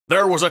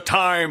There was a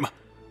time,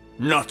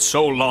 not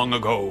so long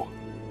ago,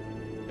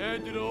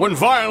 when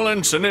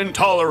violence and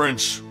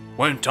intolerance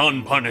went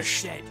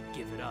unpunished.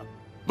 Give it up.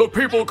 The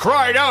people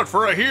cried out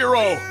for a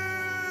hero.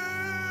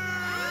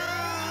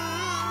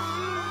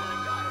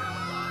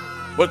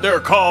 But their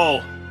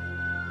call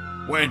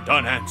went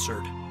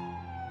unanswered.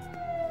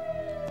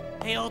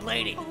 Hey, old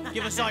lady,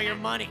 give us all your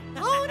money.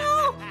 Oh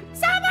no!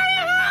 Somebody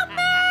help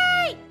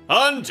me!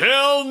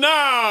 Until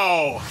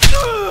now!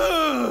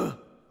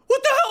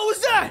 What the hell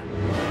was that?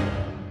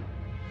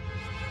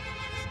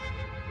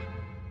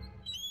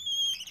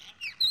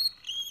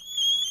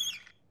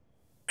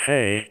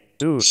 Hey,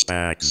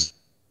 douchebags.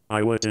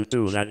 I wouldn't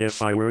do that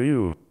if I were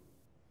you.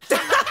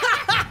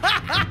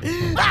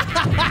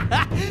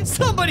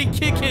 Somebody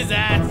kick his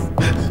ass.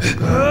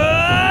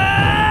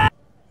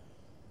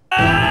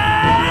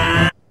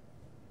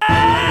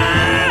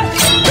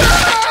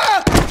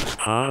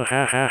 Ha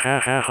ha ha ha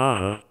ha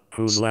ha.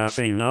 Who's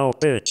laughing now,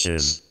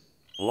 bitches?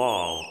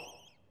 Lol.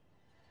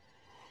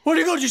 Where'd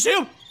he go? Did you see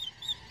him?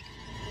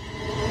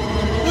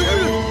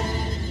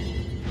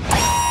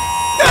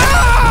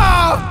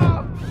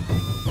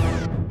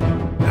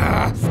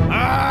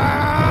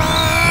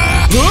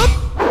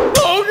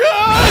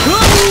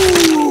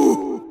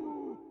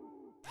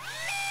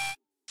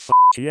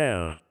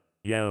 Yeah.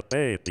 Yeah,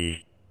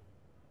 baby.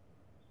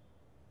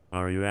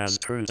 Are you as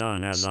turned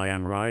on as I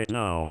am right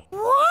now?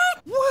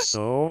 What?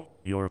 So,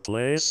 your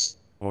place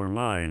or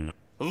mine?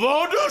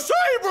 The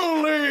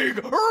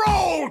Disableague!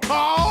 Roll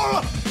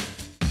call!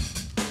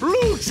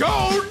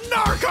 Lucho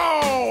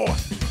Narco!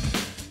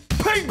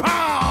 Ping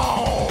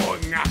pong!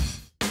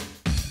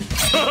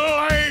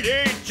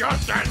 Lady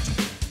Justice!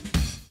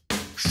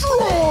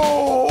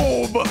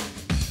 Strobe!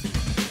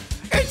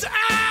 It's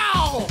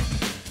Al!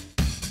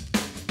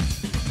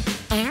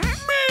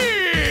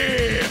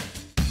 Me!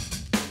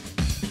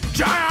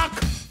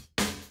 Jack!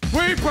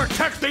 We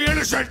protect the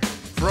innocent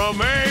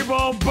from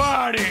able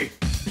body!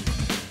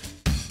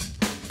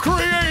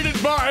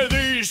 Created by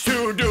these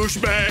two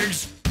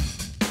douchebags!